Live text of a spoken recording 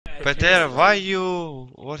Peter, why you...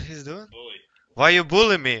 what he's doing? Why you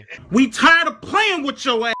bully me? We tired of playing with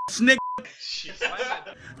your ass, nigga.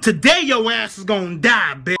 Today your ass is gonna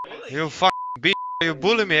die, bitch. You fucking bitch. You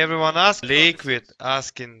bully me. Everyone asks. Liquid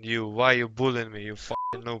asking you why you bullying me. You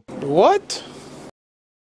fucking noob. What?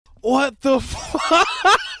 What the fuck?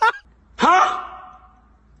 Huh?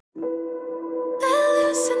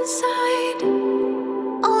 Loose inside,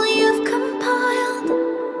 all you've compiled,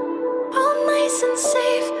 all nice and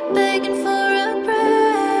safe, begging for a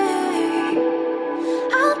break.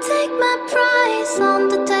 I'll take my prize,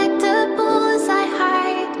 undetectable as I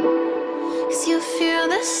hide, 'cause you feel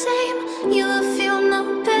the same, you will feel no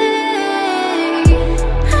pain.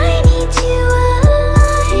 I need you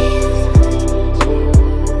alive,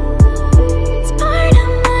 it's part of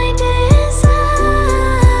my design.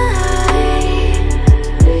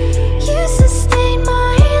 You sustain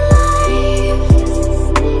my life.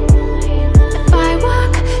 If I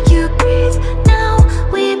walk, you breathe. Now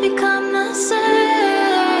we become the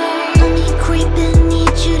same. Let me creep and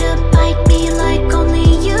need you to bite me like only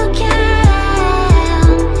you can.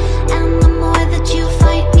 And the more that you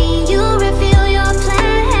fight me, you reveal your plan.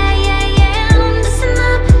 Listen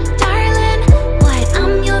up, darling. What?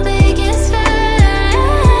 I'm your biggest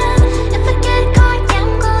fan. If I get caught, I'm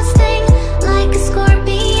gonna sting like a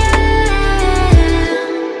scorpion.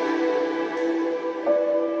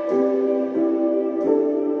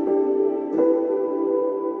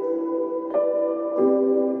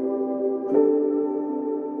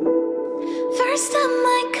 First of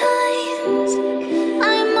my kind,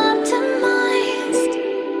 I'm optimized.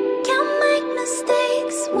 Can't make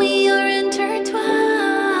mistakes, we are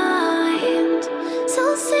intertwined. So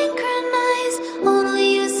synchronized, only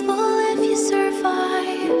useful if you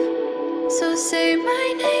survive. So say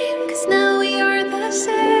my name, 'cause now we are the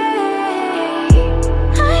same.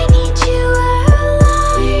 I need you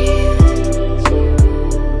alive,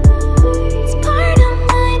 it's part of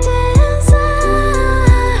my design.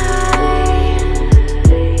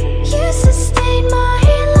 You sustain my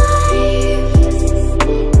life.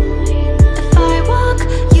 If I walk,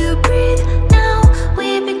 you breathe. Now we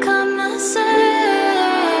become the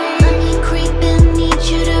same. Let me creep and need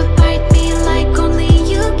you to bite me like only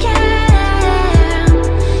you can.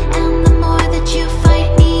 And the more that you fight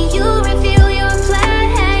me, you reveal your plan.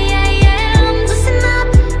 Listen up,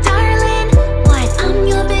 darling. What? I'm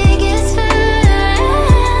your biggest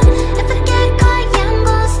fan. If I get caught, I'm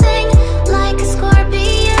gonna sting like a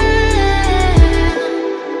scorpion.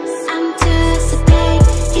 Anticipate,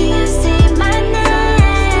 you say my name.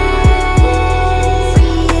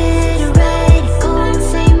 Reiterate, go and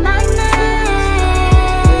say my name.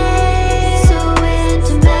 So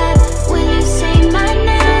intimate when you say my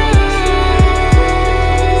name.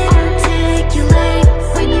 Articulate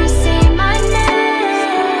when you say my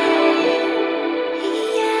name.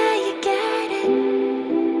 Yeah, you get it.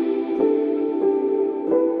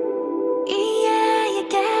 Yeah, you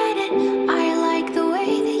get it. I like the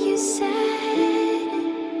way that you said it.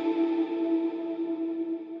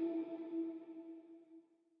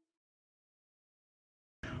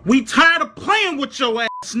 We tired of playing with your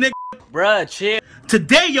ass, nigga. Bruh, chill.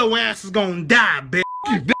 Today your ass is gonna die, bitch.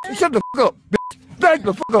 Shut the fuck up, bitch. Back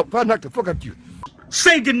the fuck up. I'll knock the fuck out you.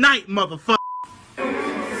 Say goodnight, motherfucker.